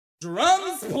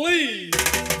Drums, please.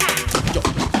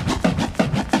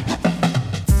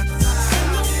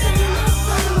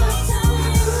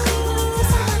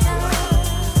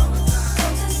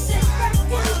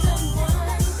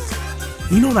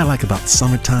 You know what I like about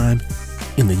summertime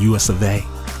in the US of A?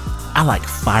 I like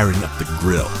firing up the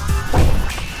grill.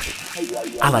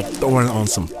 I like throwing on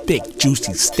some thick,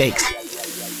 juicy steaks.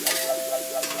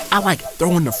 I like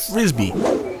throwing the frisbee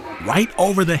right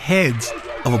over the heads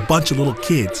of a bunch of little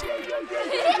kids.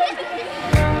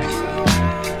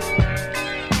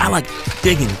 I like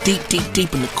digging deep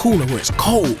in the cooler where it's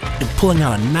cold and pulling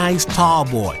out a nice tall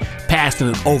boy, passing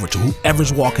it over to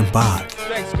whoever's walking by.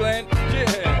 Thanks, Glenn.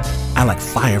 Yeah. I like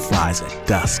fireflies at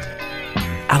dusk.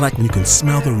 I like when you can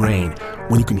smell the rain,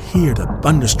 when you can hear the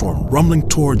thunderstorm rumbling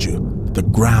towards you, the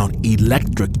ground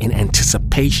electric in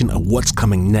anticipation of what's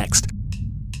coming next.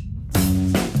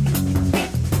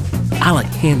 I like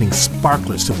handing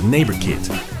sparklers to the neighbor kids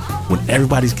when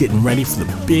everybody's getting ready for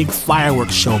the big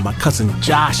fireworks show my cousin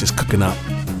Josh is cooking up.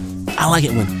 I like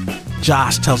it when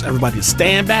Josh tells everybody to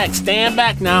stand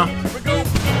back now,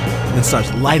 and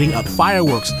starts lighting up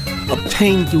fireworks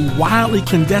obtained through wildly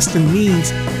clandestine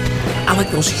means. I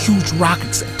like those huge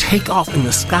rockets that take off in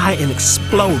the sky and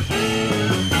explode.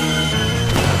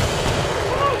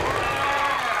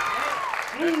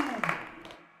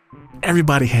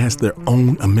 Everybody has their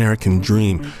own American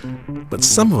dream, but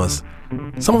some of us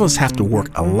have to work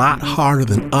a lot harder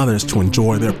than others to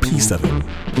enjoy their piece of it.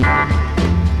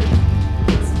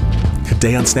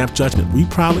 Today on Snap Judgment, we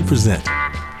proudly present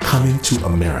Coming to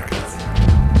America.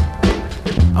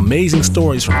 Amazing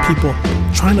stories from people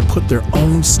trying to put their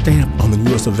own stamp on the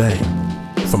US of A.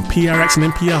 From PRX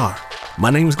and NPR, my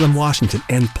name is Glenn Washington,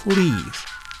 and please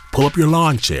pull up your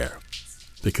lawn chair,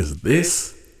 because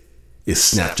this is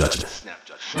Snap Judgment.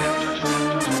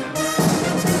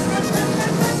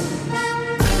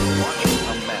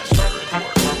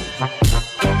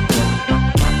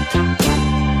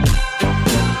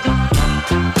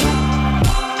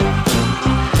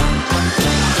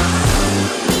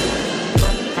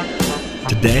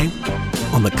 Today,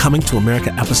 on the Coming to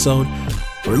America episode,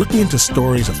 we're looking into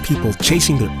stories of people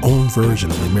chasing their own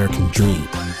version of the American dream.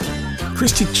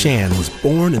 Christy Chan was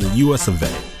born in the US of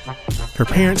A. Her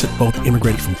parents had both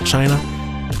immigrated from China,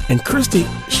 and Christy,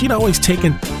 she'd always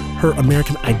taken her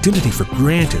American identity for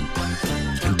granted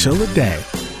until the day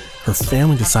her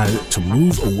family decided to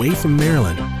move away from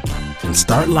Maryland and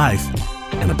start life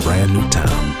in a brand new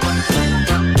town.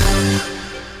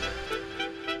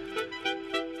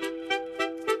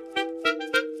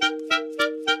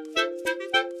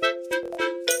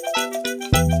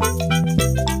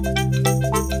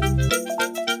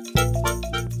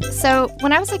 So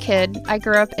when I was a kid, I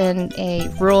grew up in a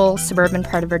rural suburban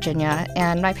part of Virginia,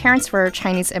 and my parents were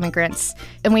Chinese immigrants,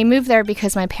 and we moved there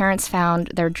because my parents found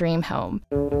their dream home.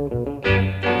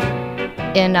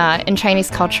 In Chinese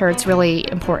culture, it's really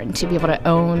important to be able to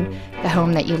own the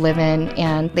home that you live in,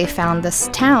 and they found this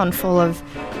town full of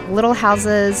little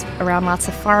houses around lots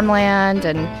of farmland,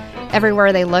 and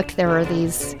everywhere they looked, there were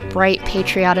these bright,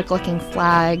 patriotic-looking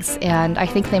flags, and I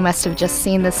think they must have just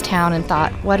seen this town and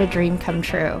thought, what a dream come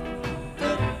true.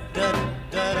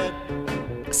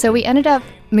 So we ended up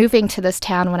moving to this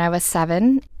town when I was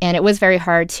 7, and it was very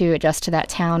hard to adjust to that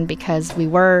town because we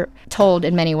were told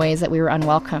in many ways that we were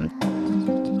unwelcome.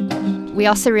 We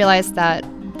also realized that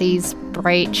these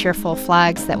bright, cheerful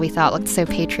flags that we thought looked so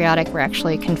patriotic were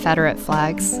actually Confederate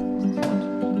flags.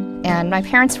 And my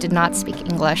parents did not speak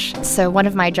English, so one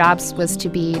of my jobs was to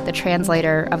be the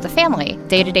translator of the family.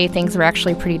 Day-to-day things were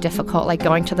actually pretty difficult, like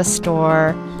going to the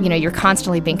store. You know, you're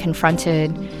constantly being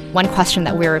confronted. One question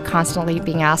that we were constantly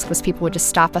being asked was people would just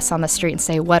stop us on the street and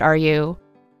say, "What are you?"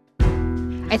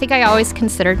 I think I always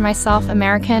considered myself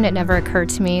American. It never occurred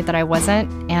to me that I wasn't.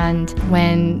 And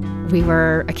when we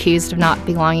were accused of not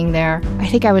belonging there, I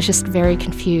think I was just very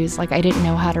confused. Like, I didn't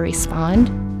know how to respond.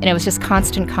 And it was just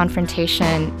constant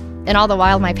confrontation. And all the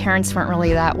while, my parents weren't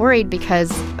really that worried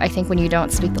because I think when you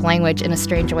don't speak the language in a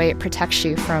strange way, it protects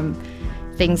you from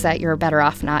things that you're better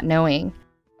off not knowing.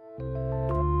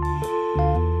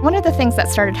 One of the things that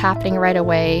started happening right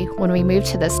away when we moved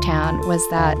to this town was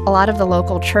that a lot of the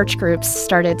local church groups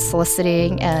started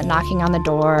soliciting and knocking on the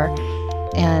door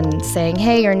and saying,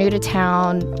 "Hey, you're new to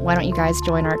town, why don't you guys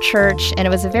join our church?" And it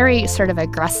was a very sort of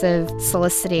aggressive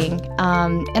soliciting.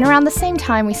 And around the same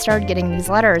time, we started getting these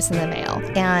letters in the mail.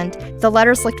 And the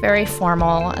letters looked very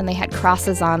formal, and they had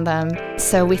crosses on them,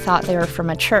 so we thought they were from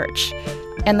a church.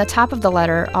 And the top of the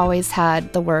letter always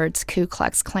had the words Ku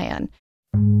Klux Klan.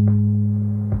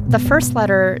 The first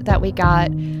letter that we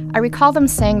got, I recall them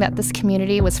saying that this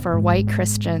community was for white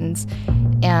Christians,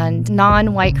 and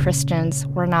non-white Christians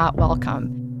were not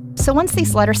welcome. So once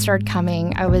these letters started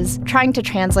coming, I was trying to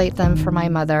translate them for my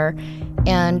mother,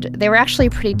 and they were actually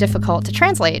pretty difficult to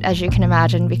translate, as you can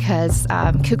imagine, because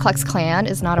Ku Klux Klan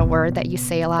is not a word that you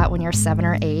say a lot when you're 7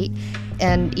 or 8,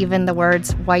 and even the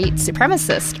words white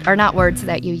supremacist are not words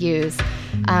that you use.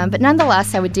 But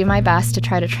nonetheless, I would do my best to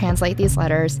try to translate these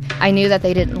letters. I knew that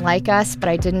they didn't like us, but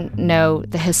I didn't know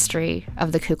the history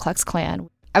of the Ku Klux Klan.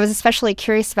 I was especially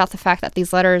curious about the fact that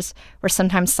these letters were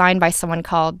sometimes signed by someone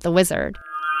called the Wizard.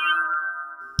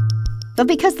 But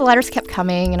because the letters kept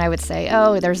coming and I would say,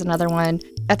 oh, there's another one,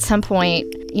 at some point,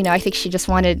 I think she just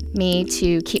wanted me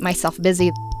to keep myself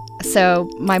busy. So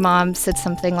my mom said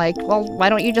something like, well, why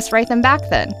don't you just write them back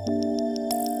then?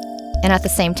 And at the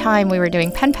same time, we were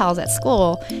doing pen pals at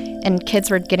school, and kids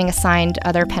were getting assigned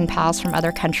other pen pals from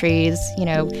other countries,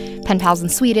 pen pals in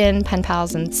Sweden, pen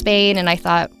pals in Spain, and I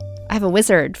thought, I have a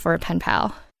wizard for a pen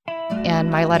pal.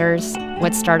 And my letters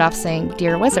would start off saying,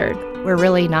 Dear Wizard, we're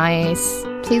really nice.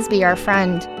 Please be our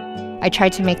friend. I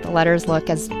tried to make the letters look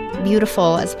as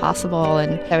beautiful as possible,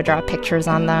 and I would draw pictures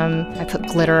on them. I put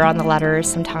glitter on the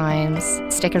letters sometimes.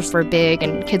 Stickers were big,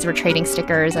 and kids were trading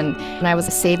stickers, and I was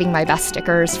saving my best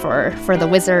stickers for the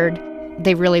Wizard.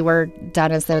 They really were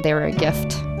done as though they were a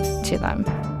gift to them.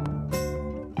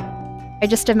 I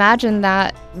just imagined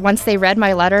that once they read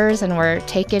my letters and were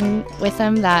taken with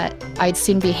them, that I'd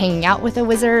soon be hanging out with a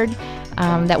wizard,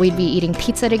 that we'd be eating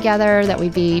pizza together, that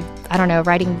we'd be,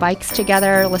 riding bikes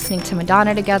together, listening to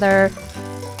Madonna together.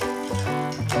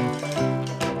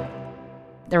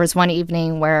 There was one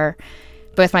evening where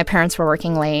both my parents were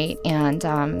working late, and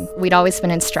we'd always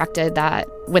been instructed that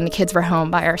when the kids were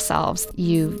home by ourselves,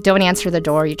 you don't answer the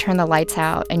door, you turn the lights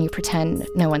out, and you pretend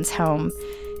no one's home.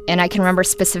 And I can remember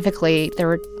specifically there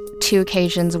were 2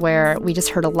 occasions where we just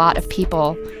heard a lot of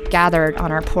people gathered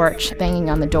on our porch banging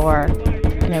on the door.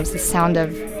 And it was the sound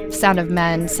of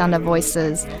men, sound of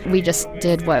voices. We just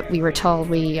did what we were told.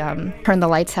 We turned the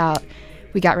lights out.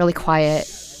 We got really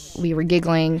quiet. We were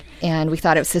giggling, and we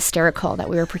thought it was hysterical that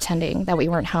we were pretending that we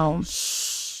weren't home.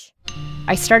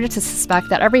 I started to suspect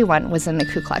that everyone was in the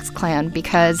Ku Klux Klan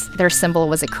because their symbol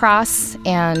was a cross,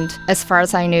 and as far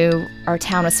as I knew, our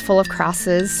town was full of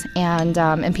crosses,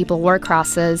 and people wore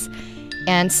crosses.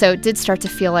 And so it did start to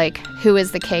feel like, who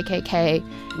is the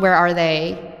KKK? Where are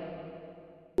they?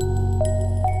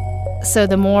 So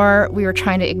the more we were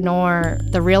trying to ignore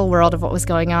the real world of what was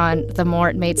going on, the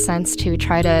more it made sense to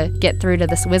try to get through to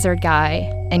this wizard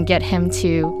guy and get him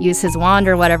to use his wand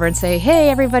or whatever and say,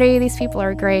 hey, everybody, these people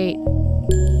are great.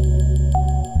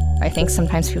 I think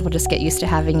sometimes people just get used to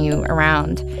having you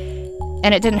around.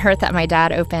 And it didn't hurt that my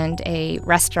dad opened a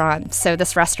restaurant. So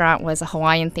this restaurant was a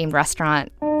Hawaiian-themed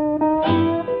restaurant,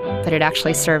 but it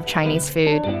actually served Chinese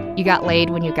food. You got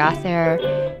laid when you got there,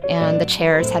 and the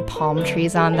chairs had palm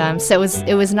trees on them. So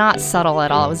it was not subtle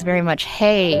at all. It was very much,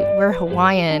 hey, we're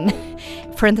Hawaiian,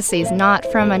 parentheses, not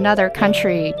from another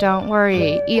country. Don't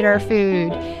worry, eat our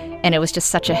food. And it was just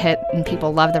such a hit, and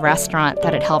people loved the restaurant,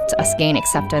 that it helped us gain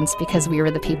acceptance because we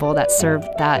were the people that served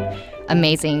that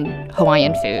amazing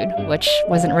Hawaiian food, which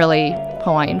wasn't really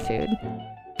Hawaiian food.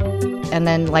 And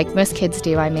then, like most kids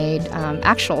do, I made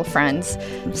actual friends.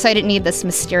 So I didn't need this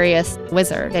mysterious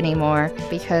wizard anymore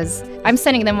because I'm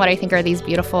sending them what I think are these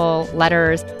beautiful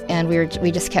letters, and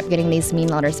we just kept getting these mean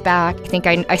letters back. I think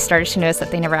I started to notice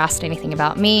that they never asked anything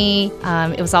about me.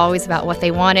 It was always about what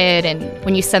they wanted, and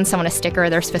when you send someone a sticker,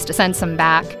 they're supposed to send some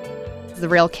back. The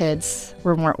real kids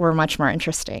were much more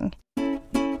interesting.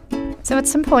 So at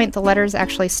some point, the letters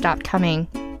actually stopped coming.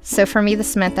 So for me,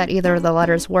 this meant that either the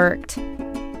letters worked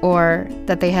or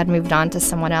that they had moved on to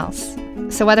someone else.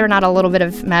 So whether or not a little bit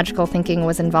of magical thinking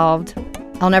was involved,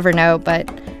 I'll never know, but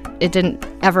it didn't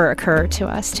ever occur to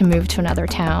us to move to another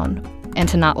town and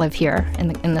to not live here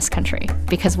in this country,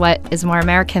 because what is more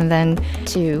American than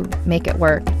to make it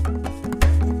work?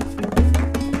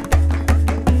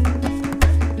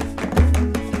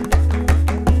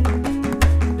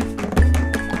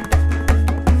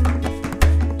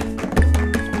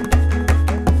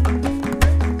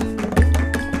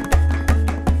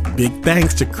 Big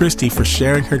thanks to Christy for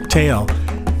sharing her tale.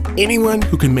 Anyone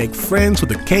who can make friends with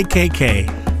the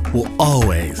KKK will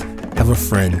always have a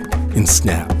friend in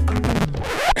Snap.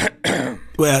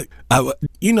 Well,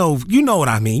 you know what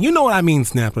I mean. You know what I mean,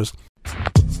 Snappers.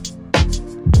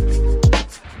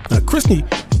 Christy,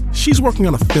 she's working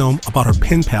on a film about her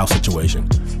pen pal situation.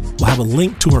 We'll have a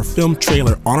link to her film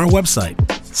trailer on our website,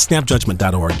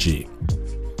 snapjudgment.org.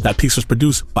 That piece was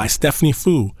produced by Stephanie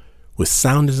Fu with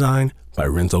sound design by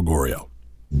Renzo Gorio.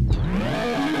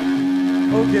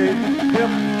 Okay, hip,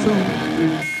 2,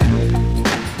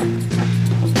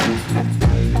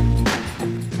 3.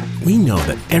 we know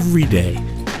that every day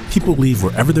people leave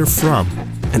wherever they're from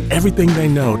and everything they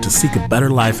know to seek a better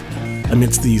life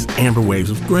amidst these amber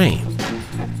waves of grain.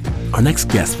 Our next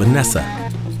guest, Vanessa,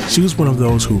 she was one of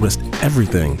those who risked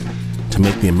everything to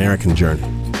make the American journey.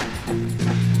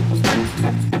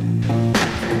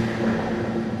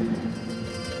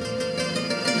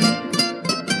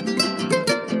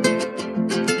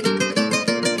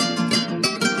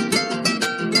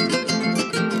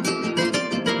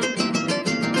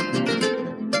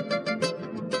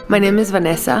 My name is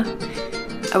Vanessa.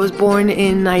 I was born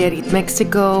in Nayarit,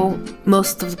 Mexico.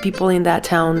 Most of the people in that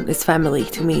town is family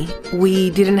to me. We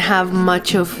didn't have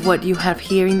much of what you have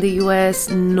here in the US,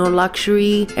 no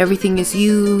luxury. Everything is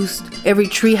used. Every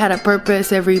tree had a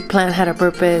purpose. Every plant had a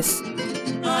purpose.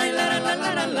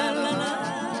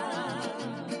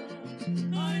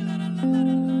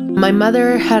 My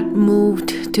mother had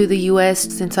moved to the US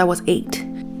since I was 8.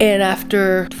 And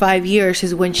after 5 years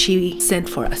is when she sent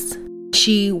for us.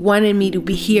 She wanted me to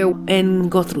be here and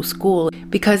go through school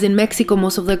because in Mexico,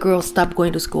 most of the girls stopped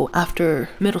going to school after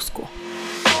middle school.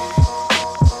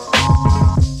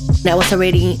 I was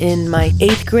already in my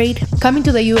 8th grade. Coming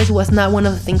to the US was not one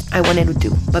of the things I wanted to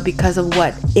do, but because of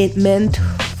what it meant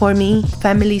for me,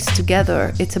 families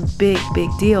together, it's a big, big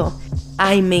deal.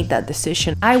 I made that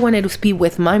decision. I wanted to be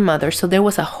with my mother, so there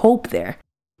was a hope there.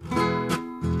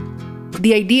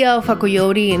 The idea of a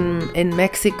coyote in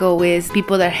Mexico is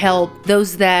people that help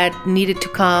those that needed to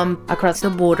come across the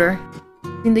border.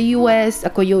 In the US, a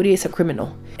coyote is a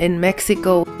criminal. In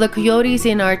Mexico, the coyotes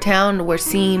in our town were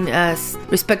seen as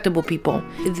respectable people.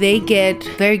 They get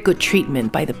very good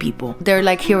treatment by the people. They're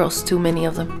like heroes to many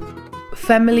of them.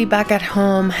 Family back at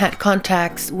home had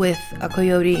contacts with a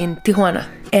coyote in Tijuana.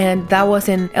 And that was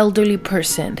an elderly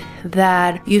person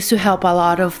that used to help a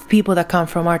lot of people that come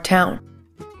from our town.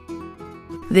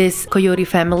 This coyote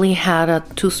family had a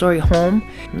 2-story home,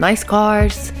 nice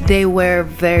cars. They were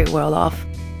very well off.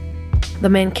 The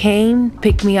man came,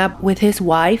 picked me up with his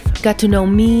wife, got to know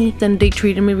me, and they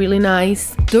treated me really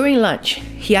nice. During lunch,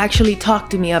 he actually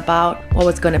talked to me about what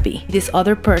was gonna be. This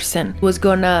other person was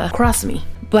gonna cross me,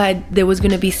 but there was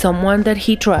gonna be someone that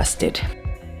he trusted.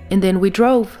 And then we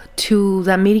drove to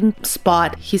the meeting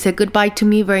spot. He said goodbye to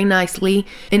me very nicely.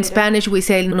 In Spanish, we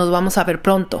say, nos vamos a ver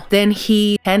pronto. Then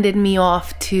he handed me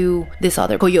off to this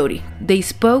other coyote. They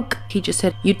spoke. He just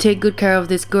said, you take good care of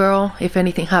this girl. If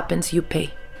anything happens, you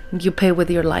pay. You pay with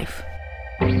your life.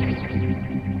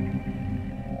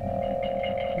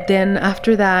 Then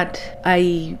after that,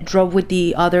 I drove with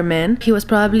the other man. He was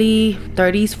probably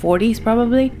 30s, 40s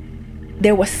probably.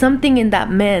 There was something in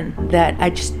that man that I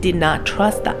just did not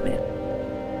trust that man.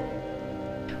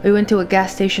 We went to a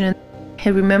gas station and I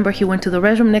remember he went to the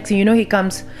restroom. Next thing you know, he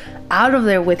comes out of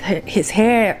there with his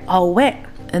hair all wet.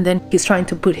 And then he's trying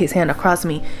to put his hand across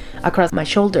me, across my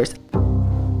shoulders.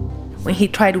 When he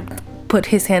tried to put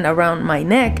his hand around my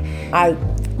neck, I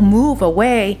move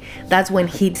away. That's when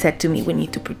he said to me, we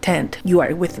need to pretend you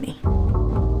are with me.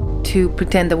 To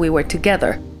pretend that we were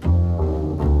together.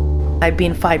 I've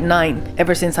been 5'9"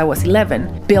 ever since I was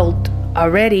 11, built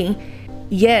already.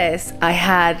 Yes, I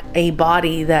had a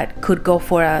body that could go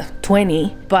for a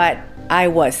 20, but I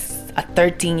was a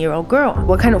 13-year-old girl.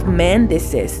 What kind of man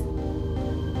this is?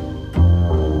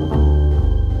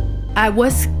 I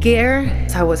was scared.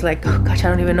 I was like, oh gosh, I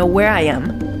don't even know where I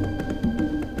am.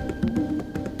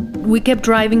 We kept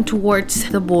driving towards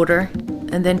the border.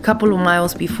 And then a couple of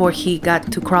miles before he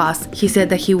got to cross, he said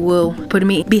that he will put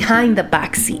me behind the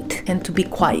back seat and to be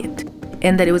quiet.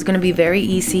 And that it was going to be very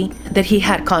easy, that he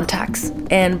had contacts.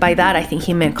 And by that, I think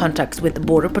he meant contacts with the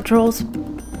border patrols.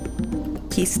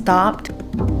 He stopped.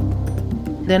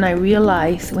 Then I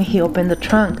realized when he opened the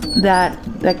trunk that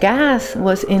the gas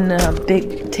was in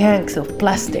big tanks of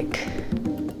plastic.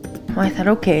 I thought,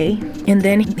 okay. And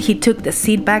then he took the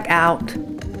seat back out.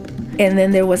 And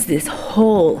then there was this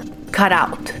hole cut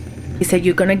out. He said,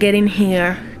 you're gonna get in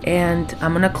here and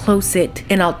I'm gonna close it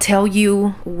and I'll tell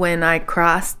you when I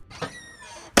cross.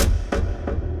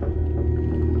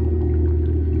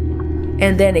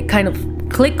 And then it kind of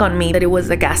clicked on me that it was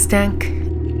a gas tank.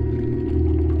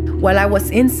 While I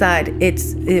was inside,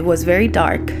 it was very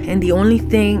dark and the only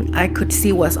thing I could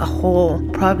see was a hole,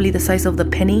 probably the size of the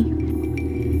penny.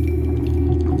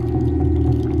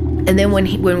 And then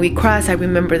when we crossed, I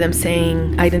remember them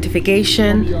saying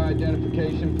identification. Your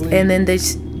identification, please. And then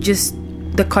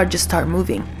the car just started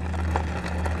moving.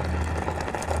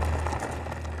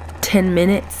 10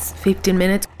 minutes, 15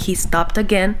 minutes, he stopped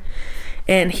again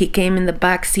and he came in the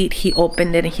back seat, he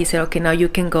opened it and he said, okay, now you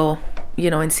can go,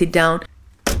 and sit down.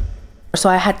 So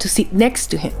I had to sit next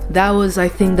to him. That was, I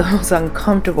think, the most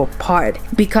uncomfortable part,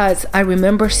 because I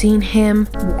remember seeing him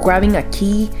grabbing a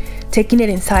key, taking it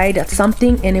inside at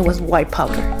something, and it was white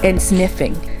powder, and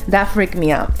sniffing. That freaked me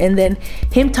out. And then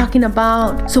him talking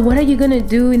about, so what are you gonna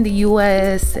do in the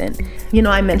US? And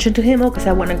I mentioned to him, because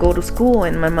I want to go to school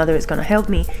and my mother is gonna help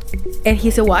me. And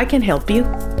he said, well, I can help you.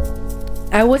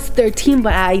 I was 13,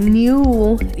 but I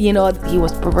knew, he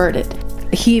was perverted.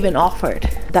 He even offered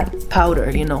that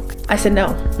powder, I said,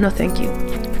 no, thank you.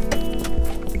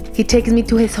 He takes me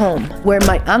to his home where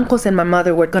my uncles and my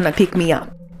mother were gonna pick me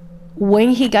up. When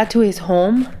he got to his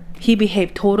home, he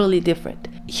behaved totally different.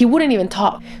 He wouldn't even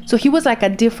talk. So he was like a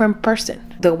different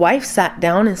person. The wife sat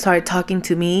down and started talking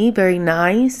to me, very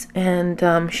nice. And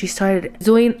she started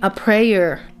doing a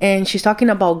prayer and she's talking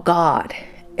about God.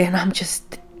 And I'm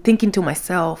just thinking to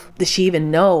myself, does she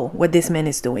even know what this man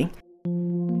is doing?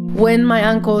 When my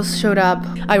uncles showed up,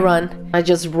 I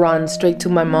just run straight to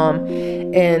my mom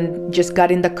and just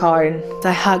got in the car and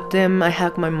I hugged them. I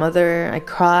hugged my mother. I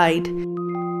cried.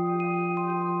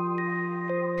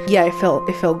 Yeah, it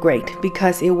felt great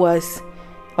because it was,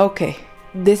 okay,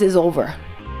 this is over.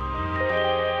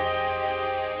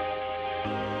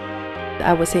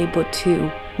 I was able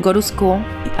to go to school.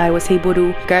 I was able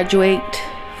to graduate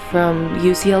from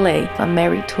UCLA. I'm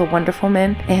married to a wonderful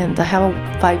man and I have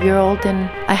a 5-year-old and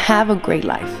I have a great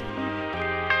life.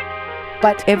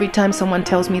 But every time someone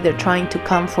tells me they're trying to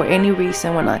come for any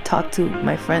reason, when I talk to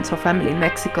my friends or family in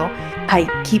Mexico, I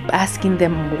keep asking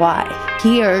them why.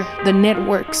 Here, the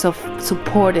networks of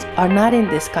support are not in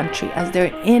this country as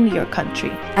they're in your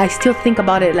country. I still think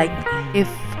about it like if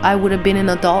I would have been an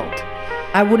adult,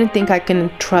 I wouldn't think I can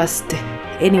trust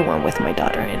anyone with my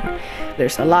daughter. And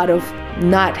there's a lot of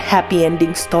not happy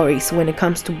ending stories when it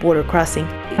comes to border crossing.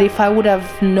 If I would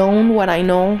have known what I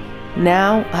know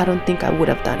now, I don't think I would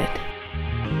have done it.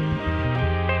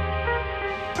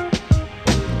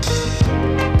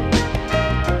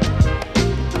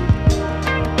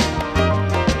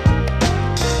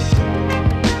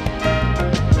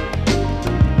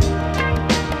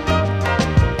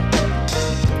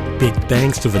 Big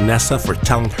thanks to Vanessa for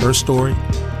telling her story.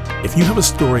 If you have a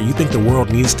story you think the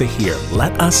world needs to hear,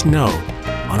 let us know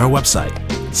on our website,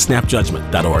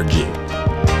 snapjudgment.org.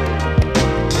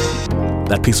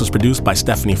 That piece was produced by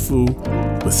Stephanie Fu,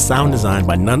 with sound design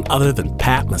by none other than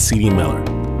Pat Mesiti-Miller.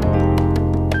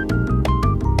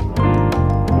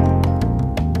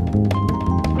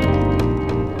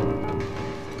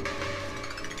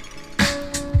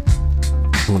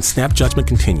 When Snap Judgment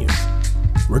continues,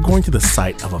 we're going to the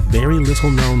site of a very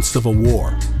little-known civil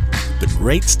war, the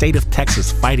great state of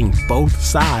Texas fighting both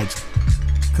sides,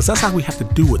 because that's how we have to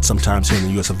do it sometimes here in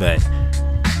the US of A.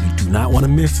 You do not want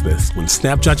to miss this when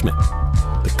Snap Judgment,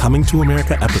 the Coming to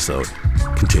America episode,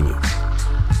 continues.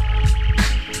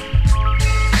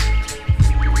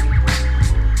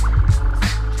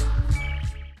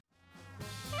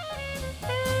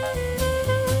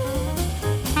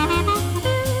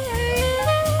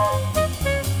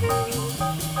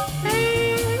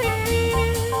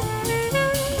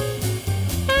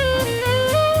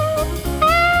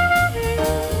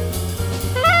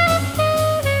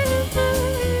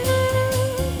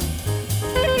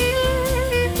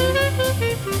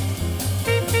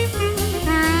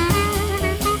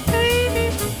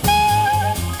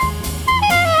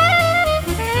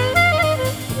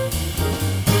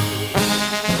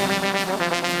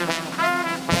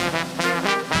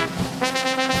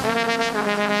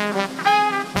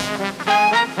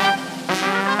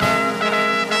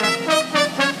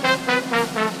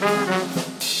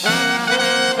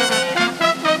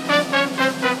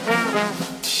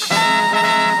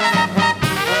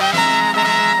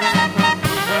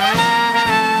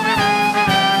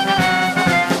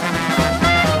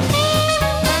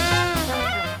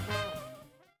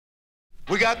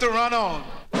 got to run on.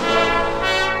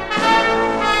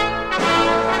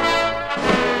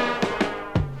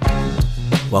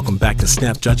 Welcome back to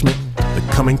Snap Judgment, the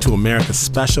Coming to America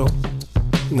special.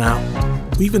 Now,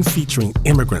 we've been featuring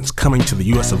immigrants coming to the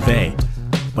US of A,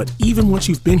 but even once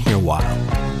you've been here a while,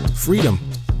 freedom,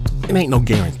 it ain't no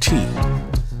guarantee.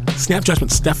 Snap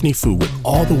Judgment's Stephanie Fu went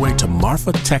all the way to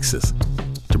Marfa, Texas,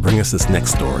 to bring us this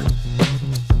next story.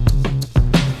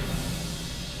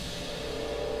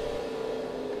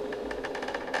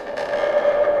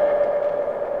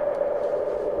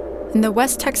 In the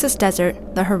West Texas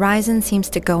desert, the horizon seems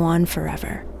to go on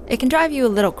forever. It can drive you a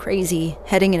little crazy,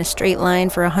 heading in a straight line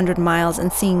for 100 miles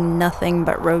and seeing nothing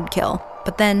but roadkill.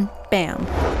 But then, bam,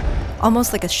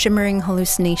 almost like a shimmering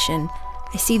hallucination,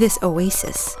 I see this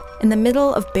oasis, In the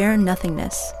middle of bare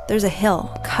nothingness, there's a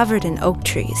hill covered in oak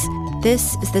trees.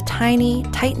 This is the tiny,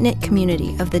 tight-knit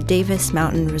community of the Davis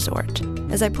Mountain Resort.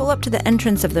 As I pull up to the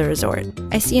entrance of the resort,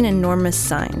 I see an enormous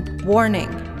sign. Warning,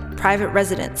 private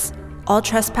residence. All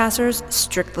trespassers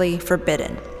strictly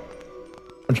forbidden.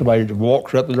 When somebody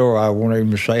walks up the door, I won't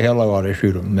even say hello, I'll just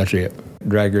shoot them. That's it.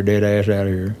 Drag your dead ass out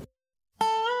of here.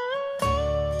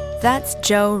 That's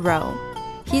Joe Rowe.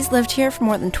 He's lived here for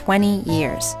more than 20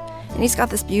 years. And he's got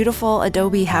this beautiful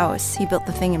adobe house. He built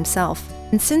the thing himself.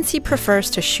 And since he prefers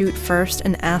to shoot first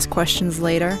and ask questions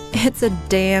later, it's a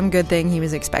damn good thing he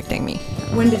was expecting me.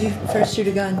 When did you first shoot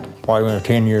a gun? Probably when I was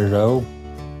 10 years old.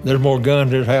 There's more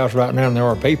guns in this house right now than there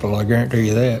are people, I guarantee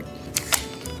you that.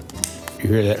 You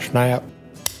hear that snap?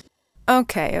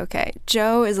 Okay.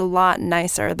 Joe is a lot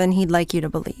nicer than he'd like you to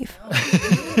believe.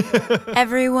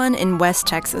 Everyone in West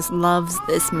Texas loves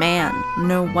this man.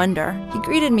 No wonder. He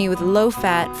greeted me with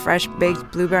low-fat,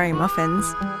 fresh-baked blueberry muffins.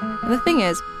 And the thing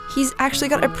is, he's actually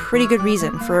got a pretty good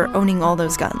reason for owning all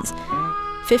those guns.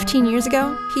 15 years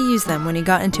ago, he used them when he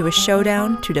got into a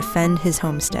showdown to defend his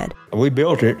homestead. We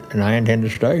built it, and I intend to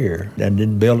stay here. I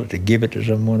didn't build it to give it to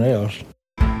someone else.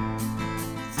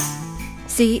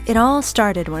 See, it all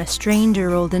started when a stranger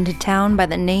rolled into town by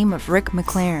the name of Rick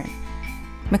McLaren.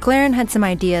 McLaren had some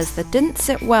ideas that didn't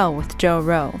sit well with Joe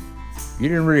Rowe. You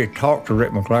didn't really talk to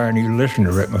Rick McLaren, you listened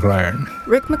to Rick McLaren.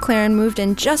 Rick McLaren moved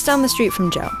in just down the street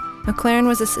from Joe. McLaren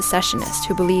was a secessionist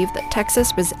who believed that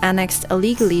Texas was annexed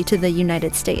illegally to the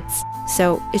United States,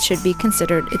 so it should be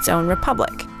considered its own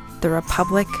republic, the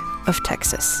Republic of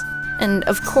Texas. And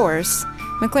of course,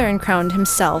 McLaren crowned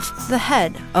himself the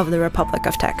head of the Republic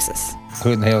of Texas.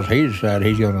 Who in the hell he decided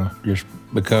he's going to just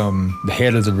become the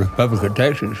head of the Republic of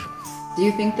Texas? Do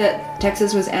you think that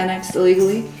Texas was annexed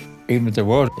illegally? Even if there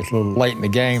was, it's a little late in the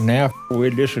game now. We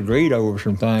disagreed over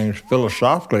some things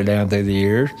philosophically down through the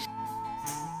years.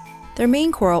 Their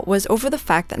main quarrel was over the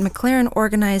fact that McLaren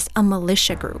organized a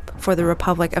militia group for the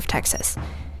Republic of Texas.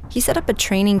 He set up a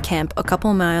training camp a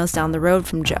couple miles down the road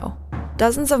from Joe.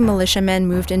 Dozens of militiamen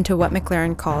moved into what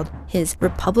McLaren called his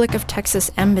Republic of Texas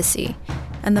Embassy,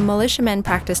 and the militiamen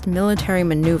practiced military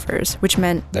maneuvers, which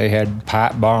meant they had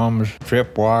pipe bombs,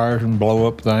 trip wires, and blow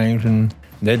up things, and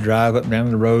they'd drive up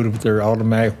down the road with their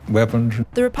automatic weapons.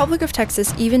 The Republic of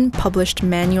Texas even published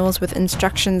manuals with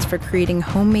instructions for creating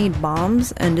homemade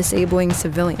bombs and disabling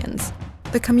civilians.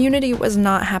 The community was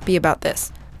not happy about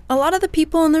this. A lot of the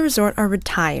people in the resort are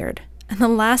retired, and the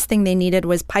last thing they needed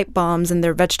was pipe bombs in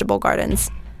their vegetable gardens.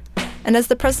 And as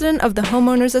the president of the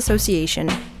Homeowners Association,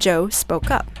 Joe spoke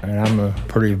up. And I'm a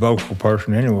pretty vocal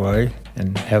person anyway,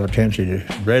 and have a tendency to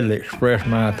readily express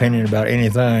my opinion about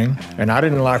anything, and I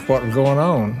didn't like what was going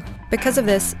on. Because of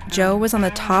this, Joe was on the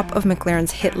top of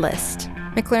McLaren's hit list.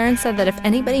 McLaren said that if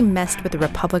anybody messed with the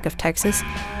Republic of Texas,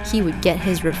 he would get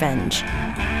his revenge.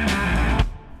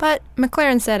 But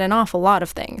McLaren said an awful lot of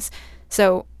things,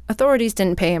 so authorities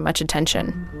didn't pay him much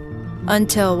attention.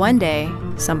 Until one day,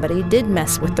 somebody did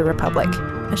mess with the Republic.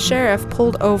 A sheriff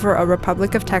pulled over a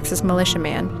Republic of Texas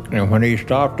militiaman. And when he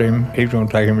stopped him, he was going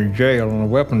to take him to jail on a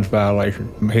weapons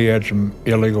violation. He had some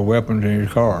illegal weapons in his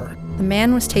car. The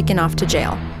man was taken off to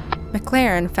jail.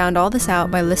 McLaren found all this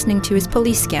out by listening to his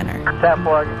police scanner.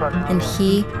 And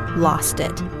he lost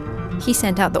it. He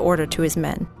sent out the order to his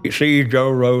men. Seize Joe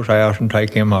Rowe's house and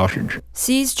take him hostage.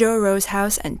 Seize Joe Rowe's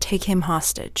house and take him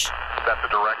hostage. That's a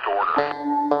direct order.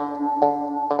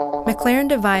 McLaren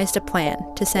devised a plan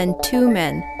to send two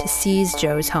men to seize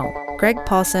Joe's home, Greg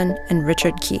Paulson and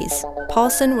Richard Keyes.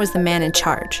 Paulson was the man in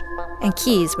charge, and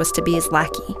Keyes was to be his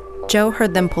lackey. Joe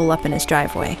heard them pull up in his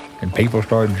driveway. And people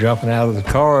started jumping out of the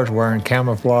cars wearing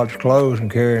camouflage clothes and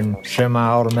carrying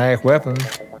semi-automatic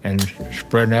weapons and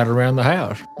spreading out around the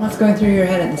house. What's going through your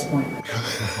head at this point?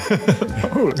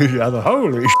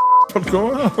 Holy what's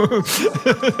going on?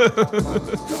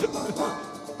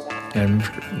 And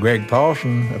Greg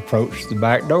Paulson approached the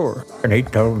back door, and he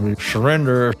told me,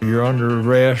 surrender, you're under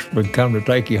arrest, we come to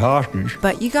take you hostage.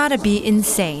 But you gotta be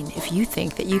insane if you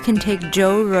think that you can take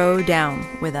Joe Rowe down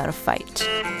without a fight.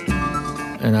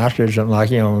 And I said something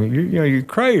like, you're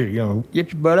crazy,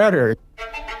 get your butt out of here.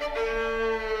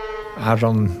 I was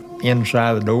on the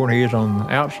inside of the door, and he was on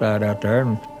the outside out there,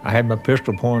 and I had my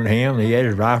pistol pointed at him, and he had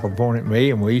his rifle pointed at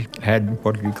me, and we had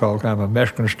what you call kind of a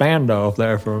Mexican standoff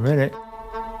there for a minute.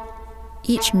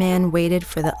 Each man waited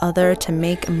for the other to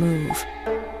make a move.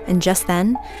 And just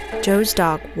then, Joe's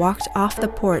dog walked off the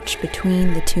porch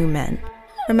between the two men.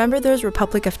 Remember those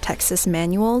Republic of Texas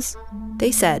manuals?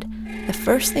 They said, the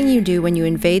first thing you do when you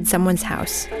invade someone's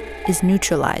house is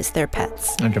neutralize their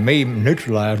pets. And to me,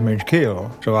 neutralize means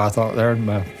kill. So I thought there's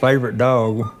my favorite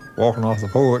dog walking off the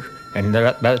porch, And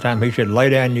by the time he said, lay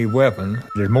down your weapon,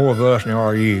 there's more of us than there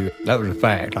are you. That was a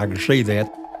fact. I could see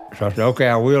that. So I said, okay,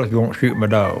 I will if you won't shoot my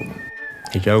dog.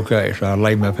 He said, okay. So I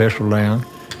laid my pistol down,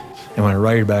 and when I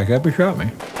raised back up, he shot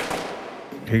me.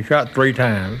 He shot 3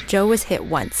 times. Joe was hit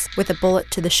once with a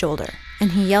bullet to the shoulder, and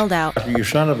he yelled out, "You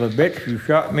son of a bitch, you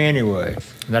shot me anyway."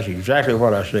 And that's exactly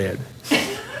what I said.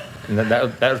 And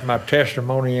that was my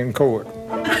testimony in court.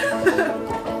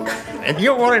 And you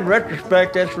know what, in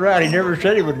retrospect, that's right. He never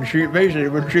said he wouldn't shoot me, he said he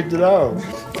wouldn't shoot the dog.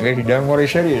 I guess he done what he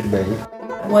said he'd do.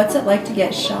 "What's it like to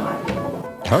get shot?"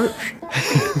 It hurts.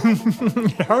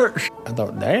 It hurts. I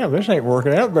thought, damn, this ain't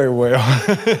working out very well.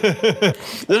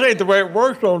 This ain't the way it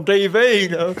works on TV, you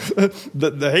know.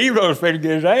 The hero's finna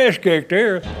get his ass kicked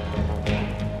here.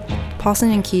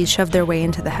 Paulson and Keyes shoved their way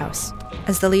into the house.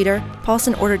 As the leader,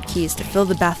 Paulson ordered Keyes to fill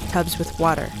the bathtubs with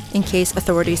water in case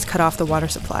authorities cut off the water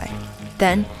supply.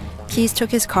 Then, Keyes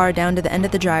took his car down to the end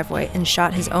of the driveway and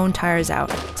shot his own tires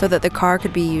out so that the car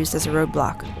could be used as a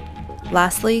roadblock.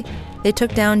 Lastly, they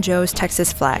took down Joe's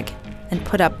Texas flag and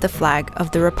put up the flag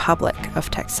of the Republic of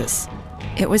Texas.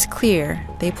 It was clear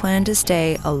they planned to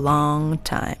stay a long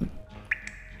time.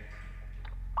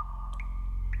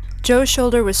 Joe's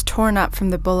shoulder was torn up from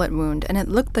the bullet wound, and it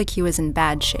looked like he was in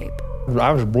bad shape.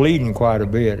 I was bleeding quite a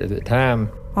bit at the time.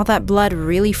 All that blood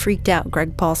really freaked out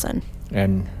Greg Paulson.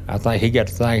 And I think he got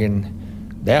to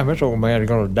thinking, damn, this old man's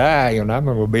going to die, and I'm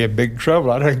going to be in big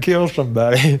trouble. I done killed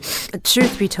somebody. But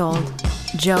truth be told,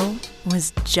 Joe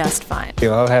was just fine. You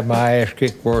know, I had my ass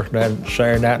kicked worse than that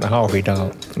Saturday night in the honky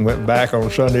tonk. And went back on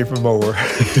Sunday for more.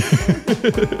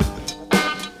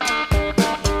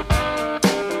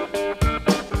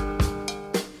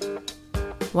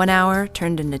 1 hour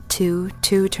turned into 2,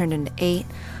 2 turned into 8.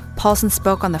 Paulson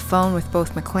spoke on the phone with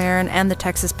both McLaren and the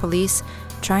Texas police,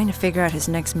 trying to figure out his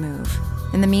next move.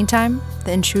 In the meantime,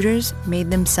 the intruders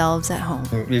made themselves at home.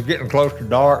 It was getting close to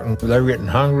dark, and they were getting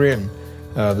hungry, and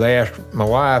they asked my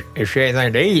wife if she had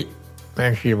anything to eat.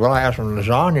 And she said, well, I have some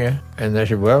lasagna. And they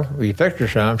said, well, will you fix her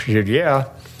some? She said, yeah.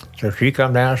 So she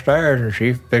come downstairs, and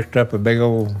she fixed up a big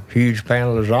old huge pan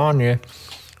of lasagna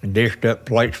and dished up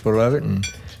plates full of it and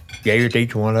gave it to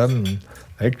each one of them, and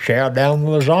they chowed down the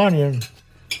lasagna.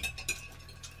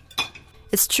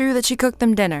 It's true that she cooked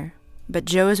them dinner, but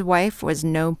Joe's wife was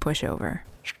no pushover.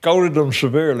 Scolded them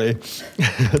severely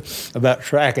about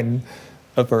tracking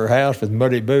up her house with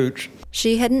muddy boots.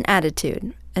 She had an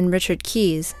attitude, and Richard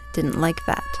Keyes didn't like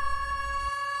that.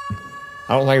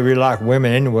 I don't think he really liked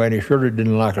women anyway, and he surely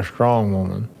didn't like a strong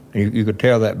woman. You could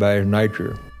tell that by his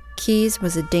nature. Keyes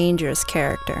was a dangerous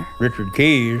character. Richard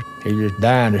Keyes, he was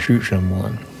dying to shoot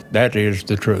someone. That is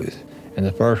the truth. And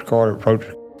the first Carter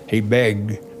approached, he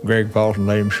begged Greg Paulson to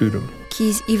let him shoot him.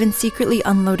 Keyes even secretly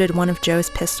unloaded one of Joe's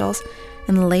pistols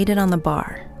and laid it on the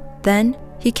bar. Then,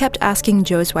 he kept asking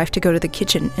Joe's wife to go to the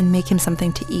kitchen and make him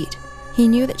something to eat. He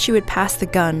knew that she would pass the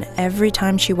gun every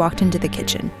time she walked into the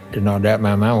kitchen. Did not doubt in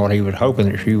my mind what he was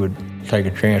hoping that she would take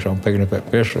a chance on picking up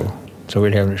that pistol so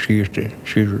he'd have an excuse to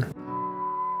shoot her.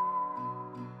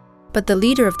 But the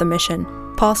leader of the mission,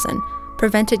 Paulson,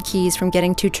 prevented Keyes from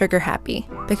getting too trigger-happy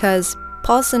because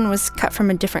Paulson was cut from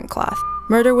a different cloth.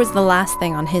 Murder was the last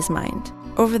thing on his mind.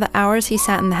 Over the hours he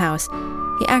sat in the house,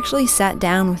 he actually sat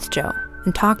down with Joe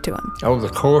and talked to him. Over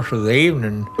the course of the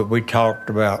evening, we talked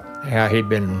about how he'd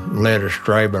been led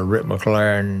astray by Rick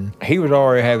McLaren. He was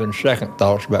already having second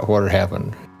thoughts about what had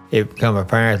happened. It became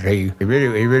apparent that he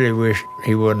really wished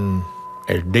he wasn't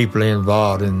as deeply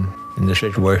involved in the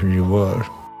situation as he was.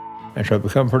 And so it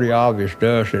became pretty obvious to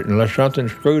us that unless something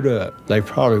screwed up, they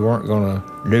probably weren't going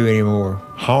to do any more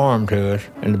harm to us.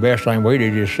 And the best thing we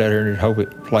did is just sit here and just hope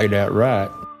it played out right.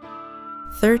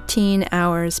 13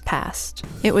 hours passed.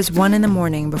 It was 1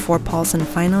 a.m. before Paulson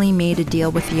finally made a deal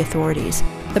with the authorities.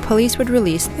 The police would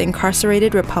release the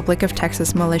incarcerated Republic of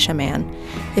Texas militiaman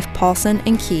if Paulson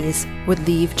and Keyes would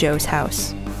leave Joe's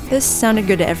house. This sounded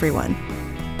good to everyone,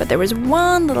 but there was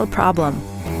one little problem.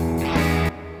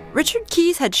 Richard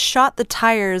Keyes had shot the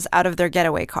tires out of their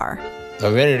getaway car.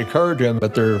 So then it occurred to him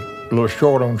that they're a little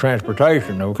short on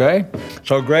transportation, okay?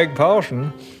 So Greg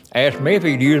Paulson asked me if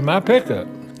he'd use my pickup.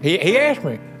 He asked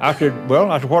me. I said,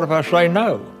 what if I say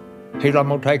no? He said, I'm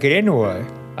going to take it anyway.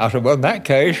 I said, well, in that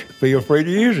case, feel free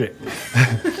to use it.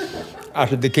 I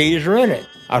said, the keys are in it.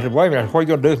 I said, wait a minute, what are you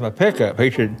going to do with my pickup? He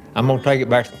said, I'm going to take it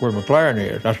back to where McLaren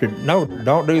is. I said, no,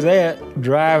 don't do that.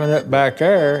 Driving up back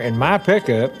there in my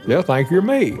pickup, they'll think you're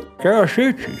me. They'll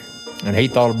shoot you. And he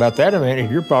thought about that a minute.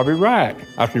 You're probably right.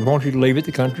 I said, why don't you leave at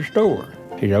the country store?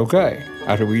 He said, okay.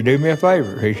 I said, will you do me a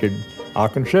favor? He said, I'll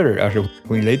consider it. I said,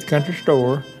 when you leave the country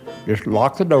store, just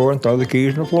lock the door and throw the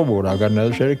keys in the floorboard. I've got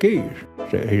another set of keys.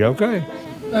 He said, okay.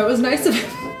 That was nice of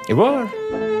him. It was.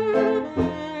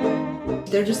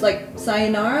 They're just like,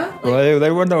 sayonara? Well,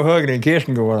 there wasn't no hugging and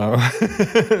kissing going on.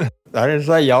 I didn't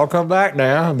say, y'all come back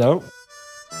now. Nope.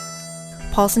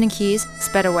 Paulson and Keyes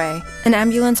sped away. An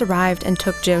ambulance arrived and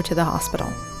took Joe to the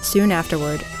hospital. Soon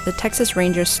afterward, the Texas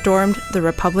Rangers stormed the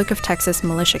Republic of Texas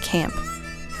militia camp.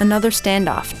 Another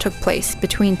standoff took place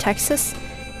between Texas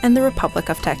and the Republic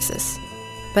of Texas.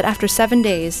 But after 7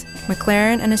 days,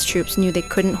 McLaren and his troops knew they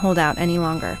couldn't hold out any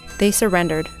longer. They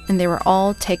surrendered, and they were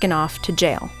all taken off to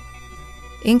jail.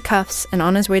 In cuffs and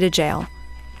on his way to jail,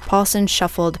 Paulson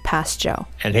shuffled past Joe.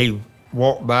 And he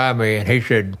walked by me and he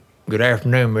said, "Good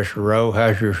afternoon, Mr. Rowe.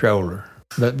 How's your shoulder?"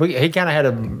 But he kind of had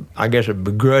a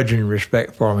begrudging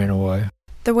respect for me in a way.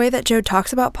 The way that Joe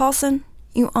talks about Paulson,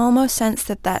 you almost sense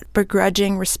that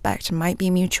begrudging respect might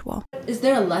be mutual. Is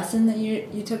there a lesson that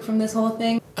you took from this whole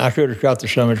thing? I should have shot the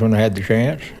Summers when I had the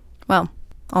chance. Well,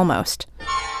 almost.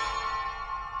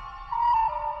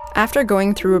 After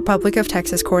going through Republic of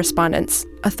Texas correspondence,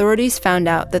 authorities found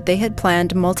out that they had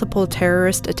planned multiple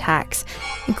terrorist attacks,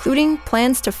 including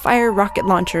plans to fire rocket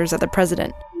launchers at the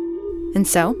president. And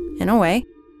so, in a way,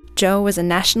 Joe was a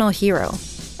national hero.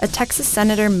 A Texas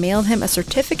senator mailed him a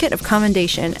certificate of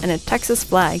commendation and a Texas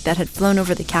flag that had flown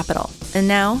over the Capitol. And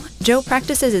now, Joe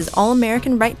practices his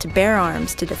all-American right to bear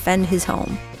arms to defend his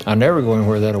home. I never go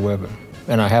anywhere without a weapon,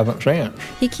 and I haven't since.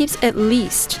 He keeps at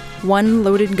least one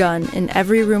loaded gun in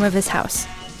every room of his house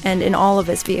and in all of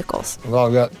his vehicles. Well,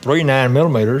 I've got 3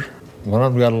 9mm. One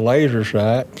of them got a laser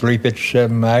sight,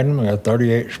 357 Magnum, I got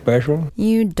 38 Special.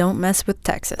 You don't mess with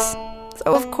Texas.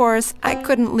 So, of course, I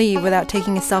couldn't leave without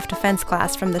taking a self-defense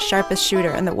class from the sharpest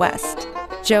shooter in the West.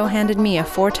 Joe handed me a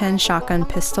 .410 shotgun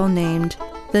pistol named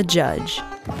The Judge.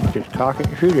 Just cock it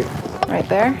and shoot it. Right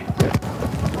there?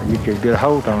 Yeah. You get a good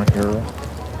hold on it, girl.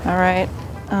 All right.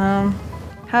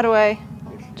 How do I...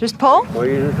 just pull?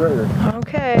 Squeeze the trigger.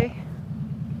 Okay.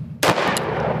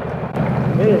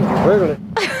 Wiggle it.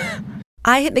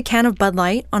 I hit the can of Bud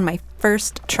Light on my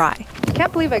first try. I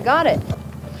can't believe I got it.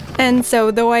 And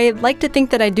so, though I like to think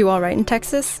that I do all right in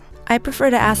Texas, I prefer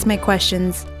to ask my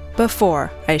questions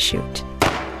before I shoot.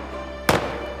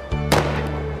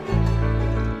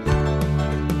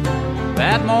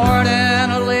 That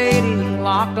morning, a lady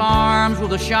locked arms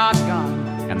with a shotgun,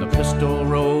 and the pistol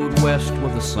rode west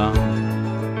with the sun.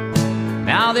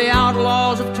 Now the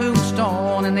outlaws of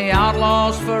Tombstone and the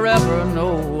outlaws forever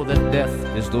know that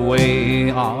death is the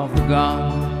way of the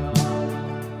gun.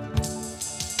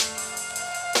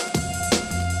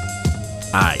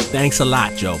 All right, thanks a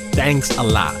lot, Joe. Thanks a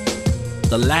lot.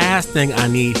 The last thing I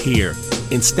need here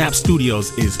in Snap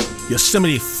Studios is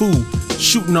Yosemite Fu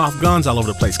shooting off guns all over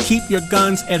the place. Keep your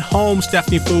guns at home,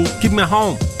 Stephanie Fu. Keep them at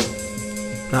home.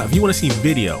 Now, if you want to see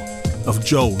video of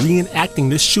Joe reenacting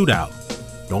this shootout,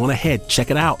 go on ahead,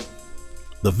 check it out.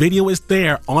 The video is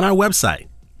there on our website,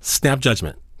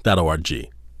 snapjudgment.org. We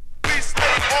stay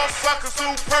on suckers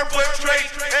who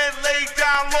perpetrate and lay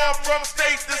down law from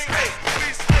state to state.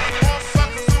 We stay on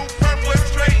suckers who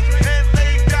perpetrate and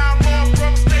lay down law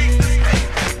from state to state.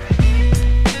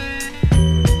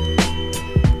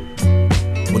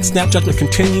 When Snap Judgment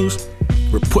continues,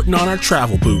 we're putting on our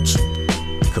travel boots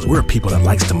because we're people that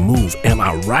likes to move. Am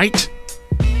I right?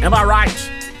 Am I right?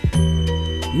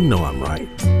 You know I'm right.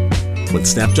 When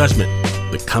Snap Judgment,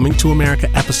 the Coming to America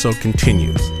episode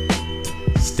continues.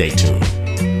 Stay tuned.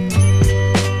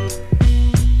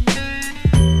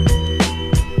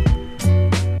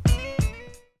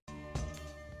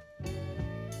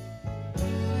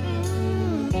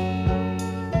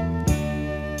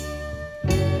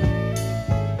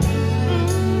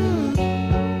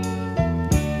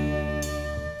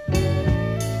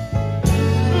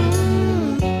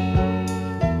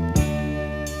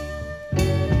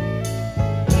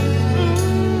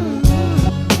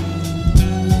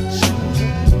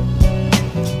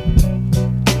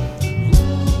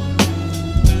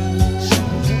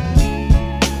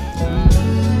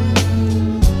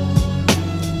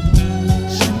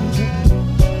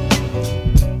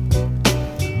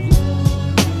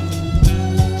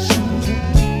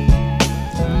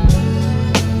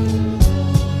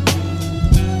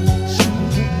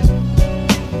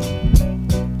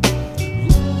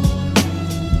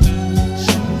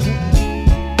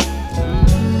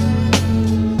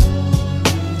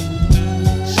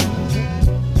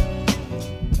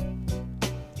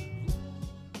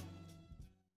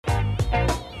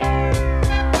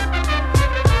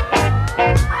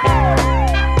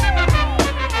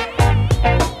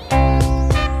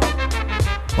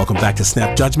 Back to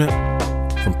Snap Judgment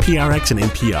from PRX and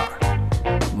NPR.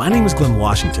 My name is Glenn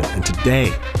Washington, and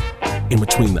today, in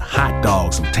between the hot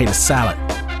dogs and potato salad,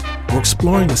 we're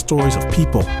exploring the stories of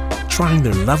people trying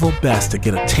their level best to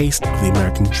get a taste of the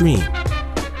American dream.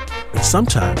 And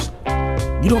sometimes,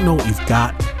 you don't know what you've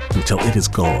got until it is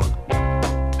gone.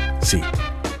 See,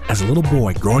 as a little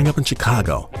boy growing up in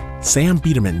Chicago, Sam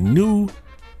Biederman knew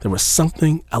there was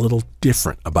something a little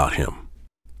different about him.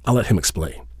 I'll let him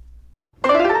explain.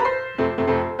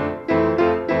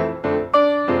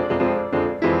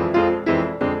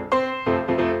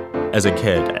 As a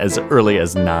kid, as early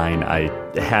as 9,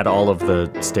 I had all of the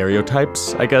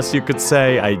stereotypes, I guess you could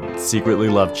say. I secretly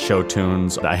loved show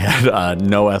tunes. I had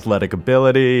no athletic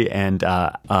ability, and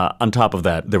on top of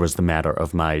that, there was the matter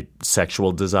of my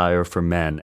sexual desire for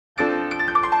men.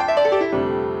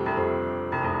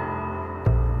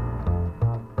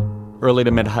 Early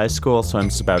to mid-high school, so I'm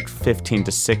about 15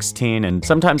 to 16, and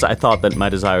sometimes I thought that my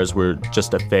desires were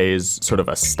just a phase, sort of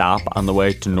a stop on the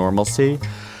way to normalcy.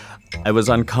 I was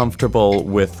uncomfortable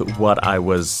with what I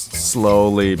was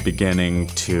slowly beginning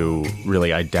to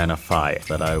really identify,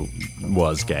 that I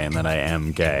was gay and that I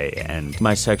am gay, and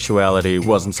my sexuality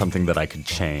wasn't something that I could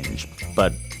change,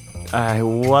 but I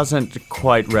wasn't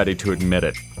quite ready to admit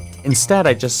it. Instead,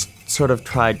 I just sort of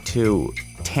tried to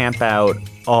tamp out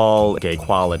all gay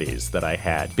qualities that I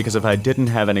had, because if I didn't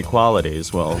have any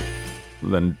qualities, well,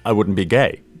 then I wouldn't be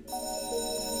gay.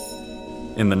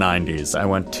 In the 90s, I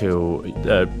went to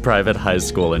a private high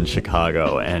school in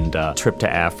Chicago, and a trip to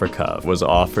Africa was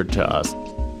offered to us.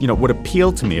 You know, what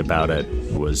appealed to me about it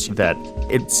was that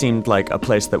it seemed like a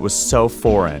place that was so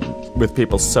foreign, with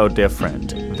people so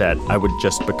different, that I would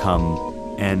just become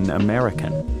an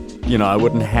American. You know, I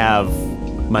wouldn't have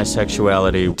my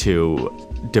sexuality to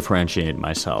differentiate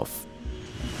myself.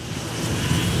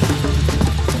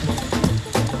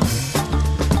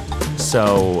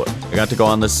 So I got to go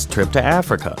on this trip to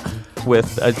Africa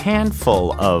with a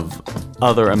handful of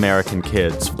other American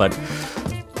kids, but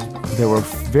there were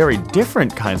very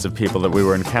different kinds of people that we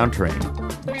were encountering.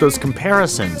 Those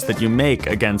comparisons that you make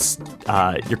against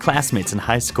your classmates in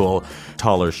high school,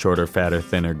 taller, shorter, fatter,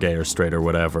 thinner, gay or straight or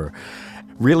whatever,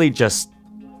 really just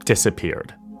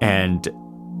disappeared. And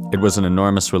it was an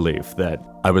enormous relief that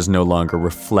I was no longer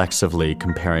reflexively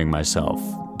comparing myself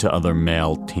to other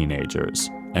male teenagers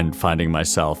and finding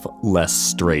myself less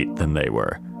straight than they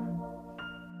were.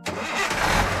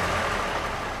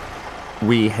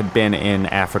 We had been in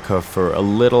Africa for a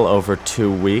little over 2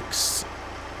 weeks.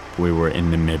 We were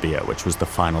in Namibia, which was the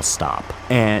final stop.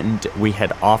 And we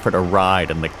had offered a ride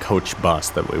in the coach bus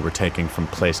that we were taking from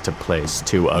place to place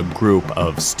to a group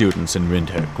of students in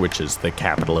Windhoek, which is the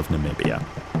capital of Namibia.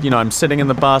 You know, I'm sitting in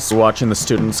the bus watching the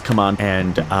students come on,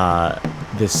 and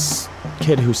this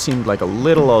kid who seemed like a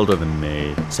little older than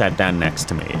me sat down next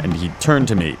to me, and he turned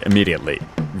to me immediately,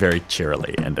 very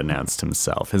cheerily, and announced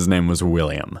himself. His name was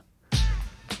William.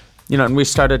 You know, and we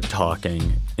started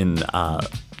talking, and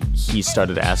he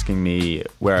started asking me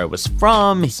where I was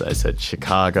from. I said,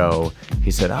 Chicago.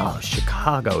 He said, oh,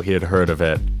 Chicago. He had heard of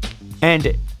it.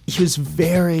 And he was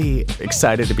very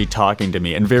excited to be talking to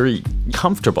me and very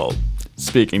comfortable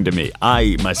speaking to me.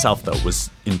 I, myself, though, was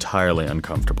entirely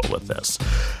uncomfortable with this.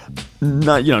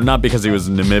 Not because he was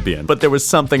Namibian, but there was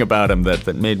something about him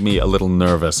that made me a little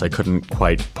nervous. I couldn't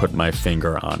quite put my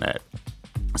finger on it.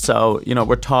 So, you know,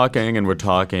 we're talking,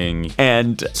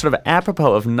 and sort of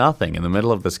apropos of nothing, in the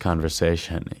middle of this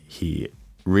conversation, he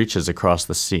reaches across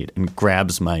the seat and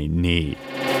grabs my knee.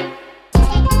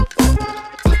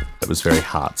 It was very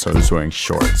hot, so I was wearing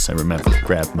shorts. I remember he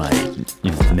grabbed my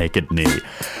naked knee.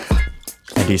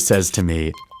 And he says to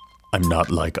me, I'm not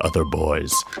like other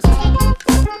boys.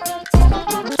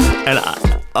 And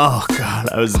I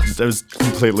was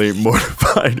completely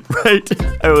mortified,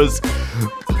 right? I was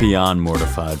beyond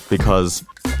mortified, because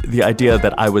the idea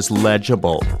that I was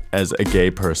legible as a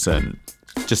gay person,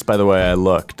 just by the way I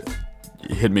looked,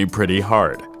 hit me pretty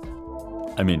hard.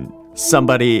 I mean,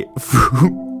 somebody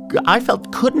who I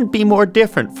felt couldn't be more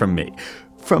different from me,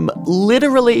 from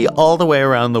literally all the way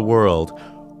around the world,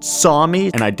 saw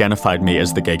me and identified me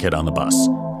as the gay kid on the bus.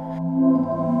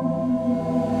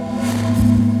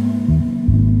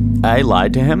 I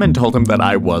lied to him and told him that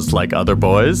I was like other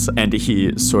boys, and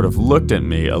he sort of looked at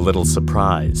me a little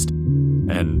surprised.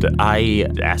 And I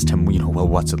asked him, well,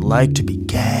 what's it like to be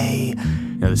gay?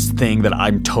 This thing that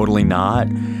I'm totally not.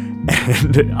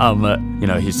 And,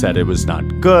 he said it was not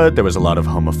good. There was a lot of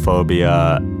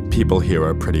homophobia. People here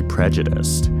are pretty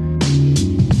prejudiced.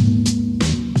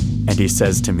 And he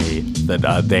says to me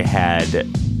that they had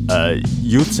a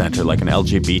youth center, like an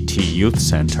LGBT youth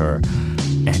center,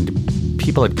 and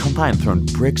people had come by and thrown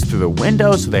bricks through the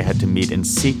window, so they had to meet in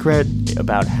secret,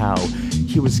 about how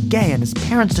he was gay, and his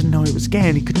parents didn't know he was gay,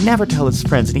 and he could never tell his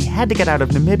friends, and he had to get out of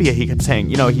Namibia. He kept saying,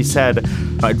 he said,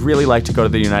 I'd really like to go to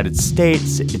the United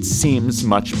States. It seems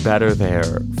much better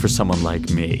there for someone like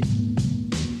me.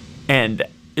 And,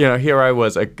 here I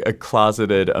was, a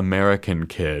closeted American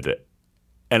kid,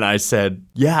 and I said,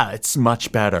 yeah, it's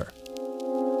much better.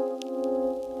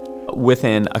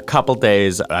 Within a couple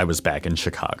days, I was back in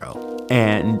Chicago.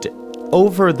 And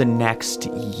over the next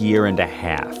year and a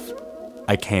half,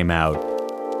 I came out.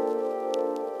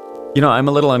 I'm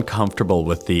a little uncomfortable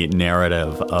with the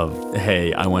narrative of,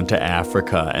 hey, I went to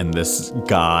Africa and this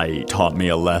guy taught me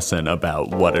a lesson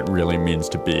about what it really means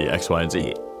to be X, Y, and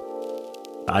Z.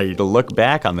 I look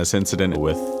back on this incident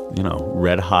with,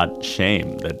 red-hot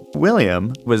shame that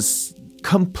William was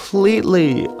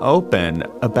completely open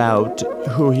about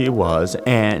who he was,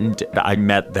 and I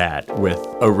met that with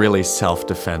a really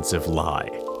self-defensive lie.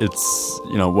 It's,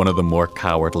 one of the more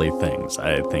cowardly things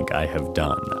I think I have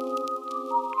done.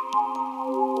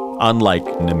 Unlike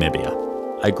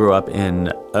Namibia, I grew up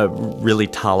in a really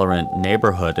tolerant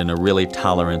neighborhood in a really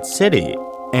tolerant city,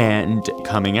 and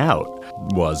coming out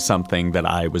was something that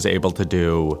I was able to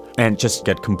do and just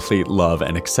get complete love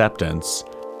and acceptance,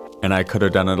 and I could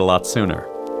have done it a lot sooner.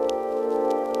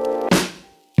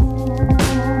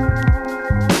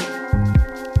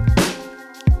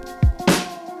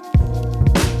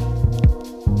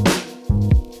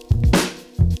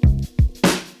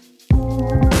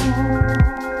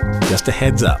 Just a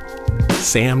heads up,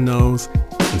 Sam knows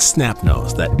and Snap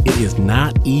knows that it is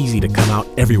not easy to come out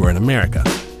everywhere in America.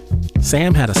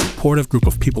 Sam had a supportive group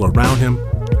of people around him,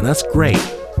 and that's great.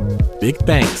 Big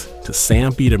thanks to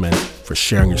Sam Biederman for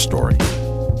sharing your story.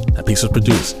 That piece was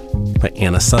produced by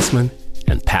Anna Sussman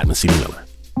and Pat Mesiti-Miller.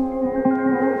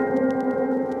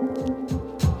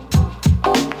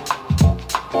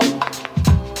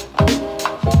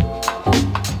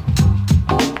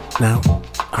 Now,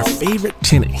 our favorite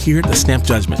tenet here at the Snap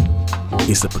Judgment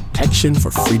is the protection for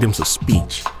freedoms of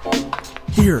speech.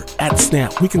 Here at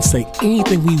Snap, we can say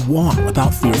anything we want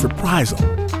without fear of reprisal.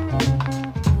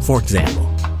 For example,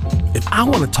 if I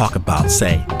want to talk about,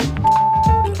 say,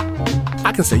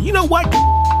 I can say, you know what,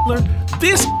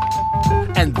 this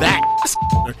and that,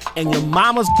 and your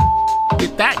mama's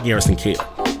get that, Garrison Keillor.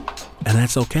 And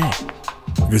that's okay,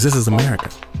 because this is America.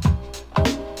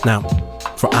 Now,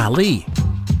 for Ali,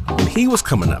 when he was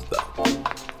coming up, though,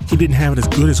 he didn't have it as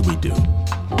good as we do.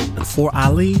 And for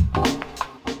Ali,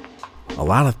 a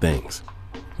lot of things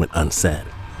went unsaid.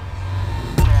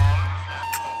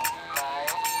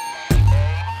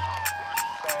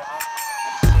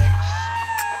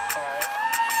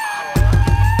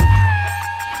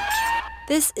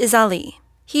 This is Ali.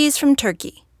 He's from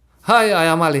Turkey. Hi, I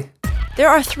am Ali. There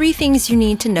are 3 things you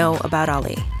need to know about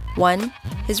Ali. 1,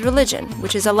 his religion,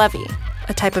 which is Alevi,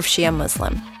 a type of Shia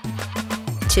Muslim.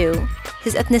 2,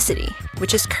 his ethnicity,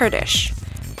 which is Kurdish.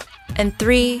 And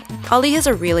 3, Ali has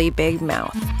a really big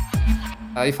mouth.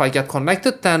 If I get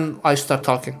connected, then I start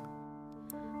talking.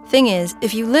 Thing is,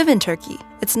 if you live in Turkey,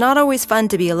 it's not always fun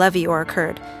to be a Levi or a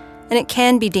Kurd, and it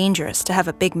can be dangerous to have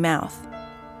a big mouth.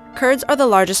 Kurds are the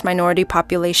largest minority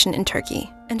population in Turkey,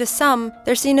 and to some,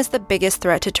 they're seen as the biggest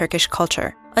threat to Turkish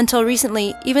culture. Until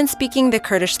recently, even speaking the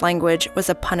Kurdish language was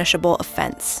a punishable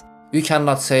offense. You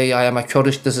cannot say I am a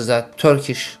Kurdish, this is a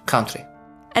Turkish country.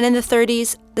 And in the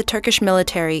 30s, the Turkish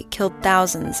military killed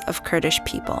thousands of Kurdish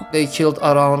people. They killed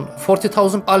around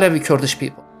 40,000 Alevi Kurdish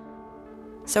people.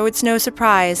 So it's no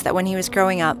surprise that when he was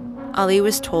growing up, Ali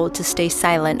was told to stay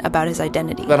silent about his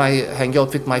identity. When I hang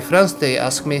out with my friends, they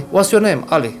ask me, what's your name?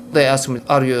 Ali. They ask me,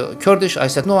 are you Kurdish? I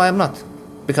said, no, I am not,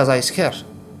 because I scared.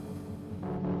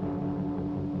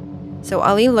 So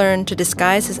Ali learned to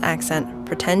disguise his accent,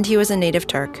 pretend he was a native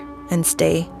Turk, and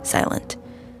stay silent.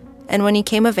 And when he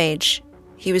came of age,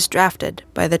 he was drafted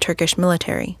by the Turkish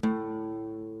military.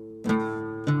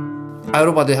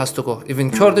 Everybody has to go.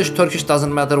 Even Kurdish, Turkish,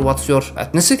 doesn't matter what's your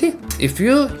ethnicity. If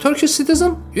you're Turkish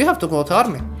citizen, you have to go to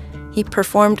army. He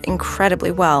performed incredibly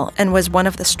well and was one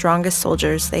of the strongest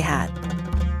soldiers they had.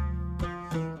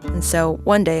 And so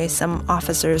one day, some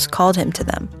officers called him to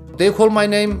them. They called my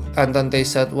name, and then they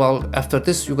said, well, after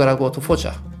this, you gotta go to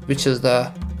Foça, which is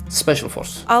the special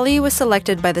force. Ali was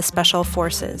selected by the special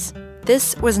forces.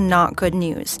 This was not good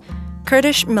news.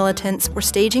 Kurdish militants were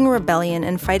staging a rebellion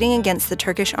and fighting against the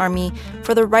Turkish army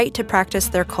for the right to practice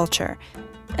their culture.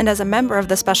 And as a member of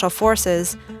the special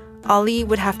forces, Ali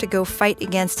would have to go fight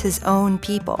against his own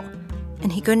people,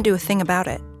 and he couldn't do a thing about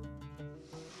it.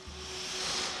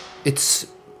 It's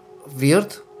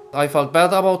weird. I felt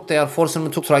bad about they are forcing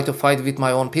me to try to fight with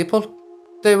my own people.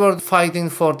 They were fighting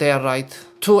for their right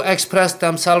to express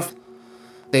themselves.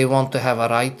 They want to have a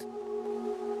right.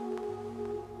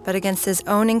 But against his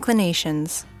own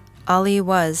inclinations, Ali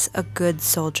was a good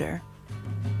soldier.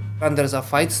 When there's a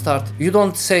fight start, you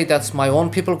don't say that's my own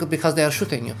people because they are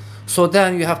shooting you. So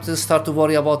then you have to start to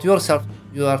worry about yourself.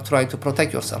 You are trying to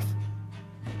protect yourself.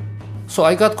 So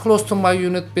I got close to my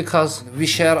unit because we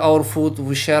share our food,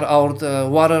 we share our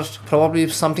water. Probably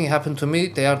if something happened to me,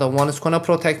 they are the ones gonna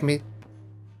protect me.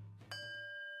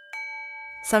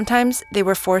 Sometimes they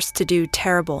were forced to do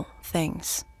terrible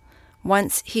things.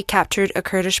 Once he captured a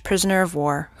Kurdish prisoner of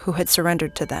war who had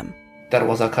surrendered to them. There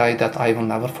was a guy that I will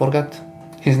never forget.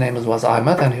 His name was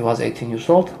Ahmed and he was 18 years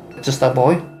old, just a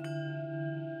boy.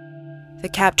 The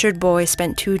captured boy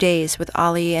spent 2 days with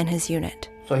Ali and his unit.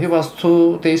 So he was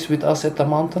 2 days with us at the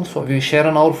mountain, so we shared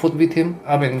our food with him.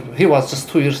 I mean, he was just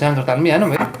 2 years younger than me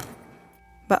anyway.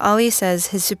 But Ali says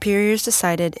his superiors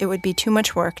decided it would be too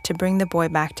much work to bring the boy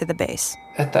back to the base.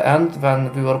 At the end,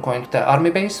 when we were going to the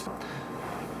army base,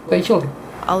 they killed him.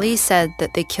 Ali said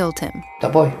that they killed him. The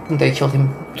boy, they killed him.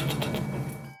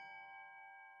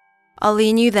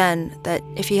 Ali knew then that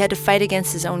if he had to fight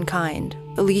against his own kind,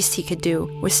 the least he could do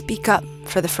was speak up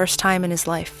for the first time in his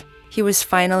life. He was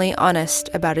finally honest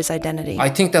about his identity. I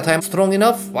think that I'm strong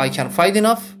enough, I can fight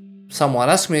enough. Someone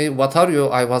asked me, what are you?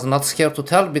 I was not scared to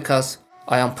tell because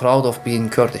I am proud of being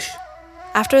Kurdish.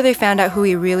 After they found out who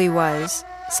he really was,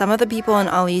 some of the people in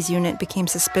Ali's unit became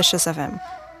suspicious of him.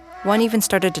 One even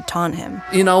started to taunt him.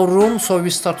 In our room, so we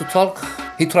start to talk.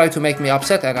 He tried to make me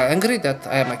upset and angry that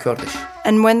I am a Kurdish.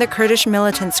 And when the Kurdish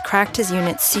militants cracked his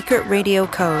unit's secret radio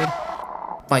code,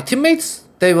 my teammates,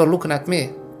 they were looking at me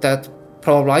that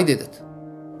probably I did it.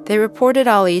 They reported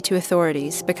Ali to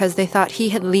authorities because they thought he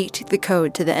had leaked the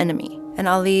code to the enemy, and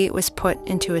Ali was put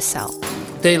into a cell.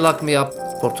 They locked me up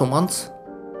for 2 months.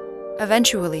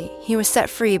 Eventually, he was set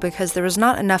free because there was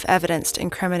not enough evidence to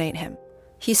incriminate him.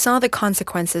 He saw the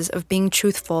consequences of being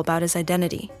truthful about his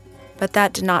identity, but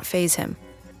that did not faze him.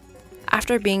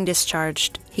 After being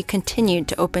discharged, he continued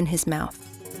to open his mouth.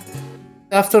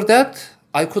 After that,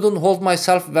 I couldn't hold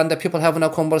myself when the people having a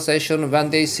conversation,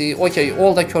 when they see, okay,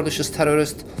 all the Kurdish is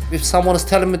terrorists. If someone is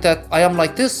telling me that I am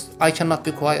like this, I cannot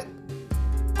be quiet.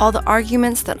 All the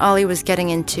arguments that Ali was getting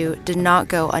into did not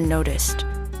go unnoticed.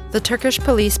 The Turkish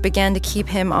police began to keep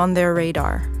him on their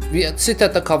radar. We sit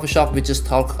at the coffee shop, we just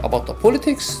talk about the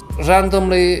politics.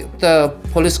 Randomly, the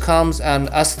police comes and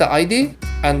asks the ID,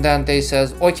 and then they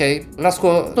says, okay, let's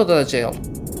go to the jail.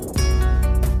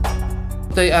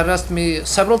 They arrest me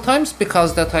several times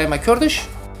because that I am a Kurdish,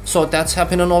 so that's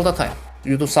happening all the time.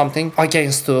 You do something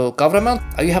against the government,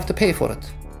 you have to pay for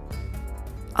it.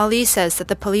 Ali says that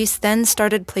the police then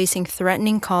started placing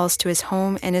threatening calls to his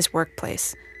home and his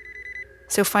workplace.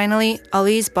 So finally,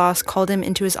 Ali's boss called him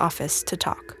into his office to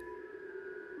talk.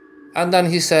 And then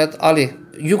he said, Ali,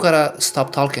 you gotta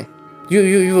stop talking.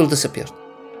 You will disappear.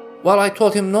 Well, I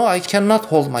told him, no, I cannot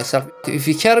hold myself. If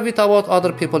you care about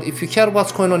other people, if you care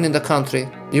what's going on in the country,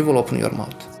 you will open your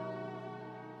mouth.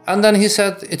 And then he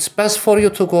said, it's best for you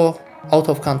to go out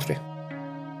of country.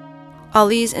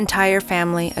 Ali's entire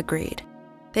family agreed.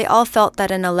 They all felt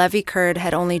that an Alevi Kurd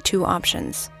had only 2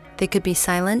 options. They could be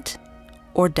silent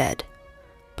or dead.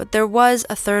 But there was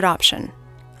a third option,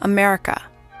 America.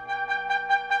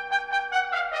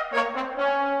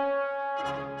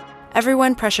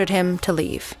 Everyone pressured him to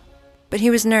leave, but he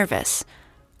was nervous.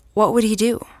 What would he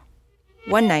do?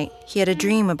 One night, he had a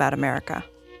dream about America.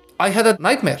 I had a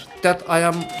nightmare that I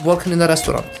am working in a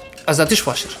restaurant as a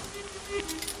dishwasher.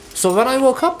 So when I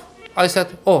woke up, I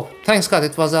said, oh, thanks God,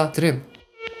 it was a dream.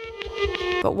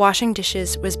 But washing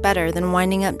dishes was better than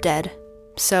winding up dead,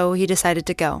 so he decided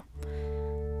to go.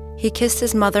 He kissed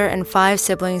his mother and 5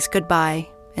 siblings goodbye,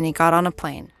 and he got on a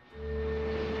plane.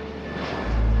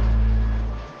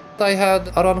 I had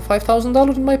around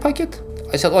 $5,000 in my pocket.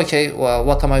 I said, okay, well,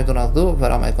 what am I gonna do?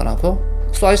 Where am I gonna go?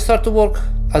 So I started to work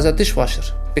as a dishwasher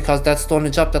because that's the only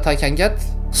job that I can get.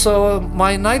 So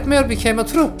my nightmare became a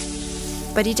true.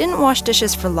 But he didn't wash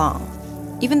dishes for long.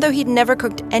 Even though he'd never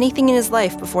cooked anything in his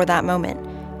life before that moment,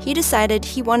 he decided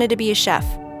he wanted to be a chef.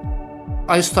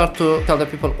 I start to tell the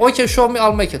people, okay, show me,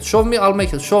 I'll make it. Show me, I'll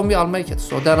make it. Show me, I'll make it.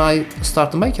 So then I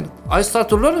start making it. I start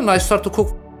to learn and I start to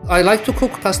cook. I like to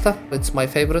cook pasta. It's my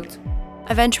favorite.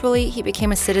 Eventually, he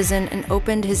became a citizen and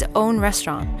opened his own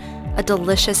restaurant, a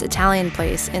delicious Italian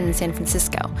place in San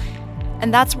Francisco.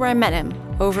 And that's where I met him,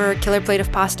 over a killer plate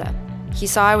of pasta. He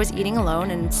saw I was eating alone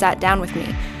and sat down with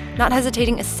me, not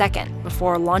hesitating a second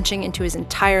before launching into his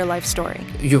entire life story.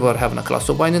 You were having a glass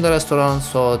of wine in the restaurant,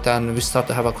 so then we start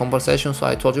to have a conversation. So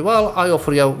I told you, well, I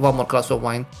offer you 1 more glass of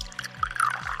wine.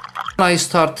 I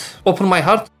start open my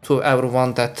heart to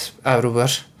everyone that everywhere.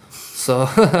 So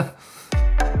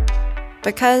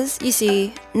because, you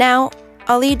see, now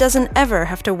Ali doesn't ever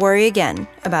have to worry again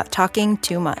about talking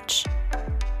too much.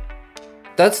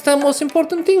 That's the most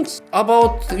important things.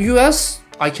 About US,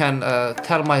 I can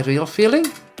tell my real feeling.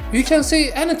 You can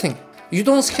say anything. You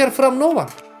don't scare from no one.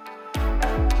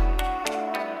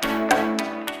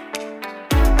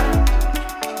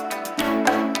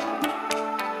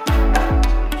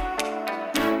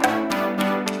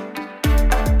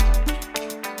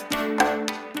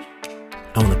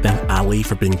 I want to thank Ali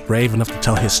for being brave enough to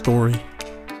tell his story.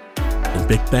 And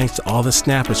big thanks to all the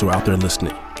snappers who are out there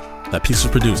listening. That piece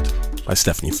was produced by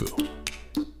Stephanie Fu.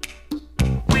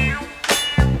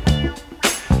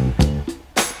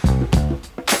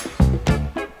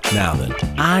 Now then,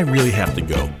 I really have to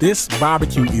go. This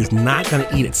barbecue is not going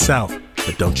to eat itself,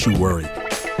 but don't you worry.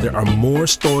 There are more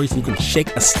stories you can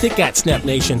shake a stick at, Snap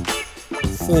Nation.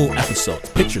 Full episodes,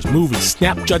 pictures, movies,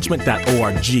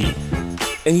 snapjudgment.org.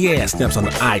 And yeah, Snap's on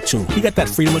the iTunes. We got that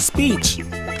freedom of speech.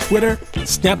 Twitter,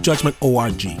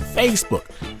 snapjudgment.org. Facebook.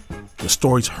 The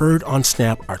stories heard on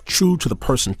Snap are true to the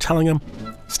person telling them.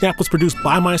 Snap was produced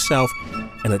by myself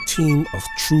and a team of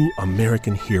true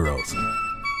American heroes.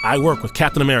 I work with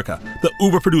Captain America, the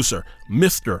Uber producer,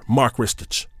 Mr. Mark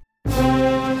Ristich.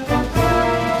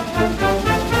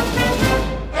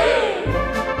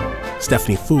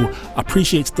 Stephanie Fu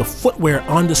appreciates the footwear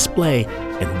on display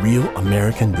in real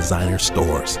American designer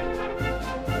stores.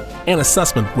 Anna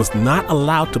Sussman was not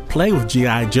allowed to play with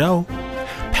G.I. Joe.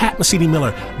 Pat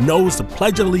Mesiti-Miller knows the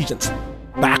Pledge of Allegiance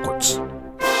backwards.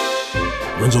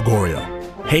 Renzo Gorrio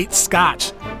hates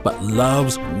scotch but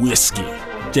loves whiskey.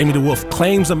 Jamie DeWolf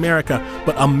claims America,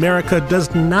 but America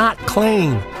does not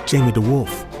claim Jamie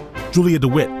DeWolf. Julia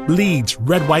DeWitt bleeds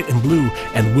red, white, and blue,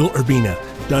 and Will Urbina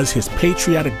does his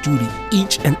patriotic duty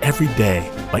each and every day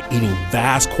by eating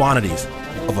vast quantities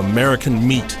of American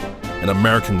meat and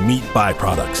American meat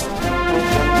byproducts.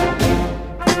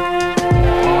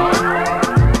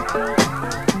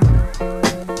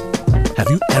 Have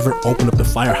you ever opened up the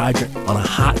fire hydrant on a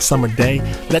hot summer day,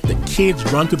 let the kids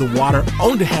run through the water,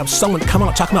 only to have someone come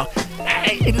out talking about,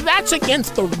 hey, that's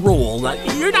against the rule.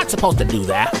 You're not supposed to do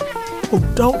that. Well,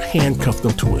 don't handcuff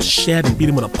them to a shed and beat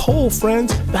them with a pole,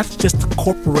 friends. That's just the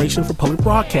Corporation for Public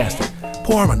Broadcasting.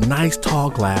 Pour them a nice tall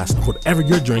glass of whatever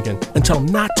you're drinking and tell them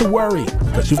not to worry,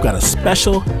 because you've got a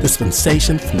special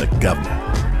dispensation from the governor.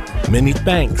 Many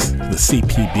thanks to the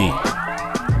CPB.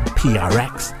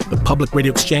 PRX, the Public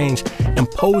Radio Exchange,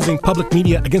 imposing public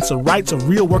media against the rights of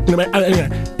real working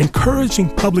Americans, encouraging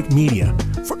public media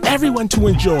for everyone to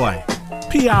enjoy.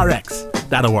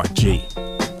 PRX.org.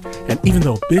 And even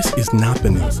though this is not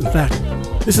the news, in fact,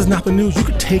 this is not the news, you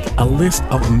could take a list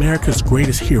of America's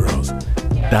greatest heroes.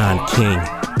 Don King,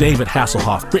 David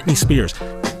Hasselhoff, Britney Spears,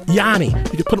 Yanni.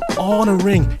 You could put them all in a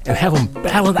ring and have them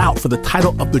battle it out for the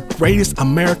title of the greatest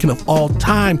American of all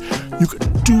time. You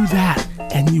could do that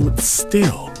and you would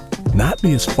still not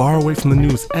be as far away from the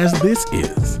news as this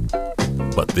is.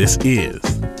 But this is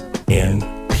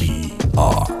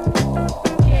NPR.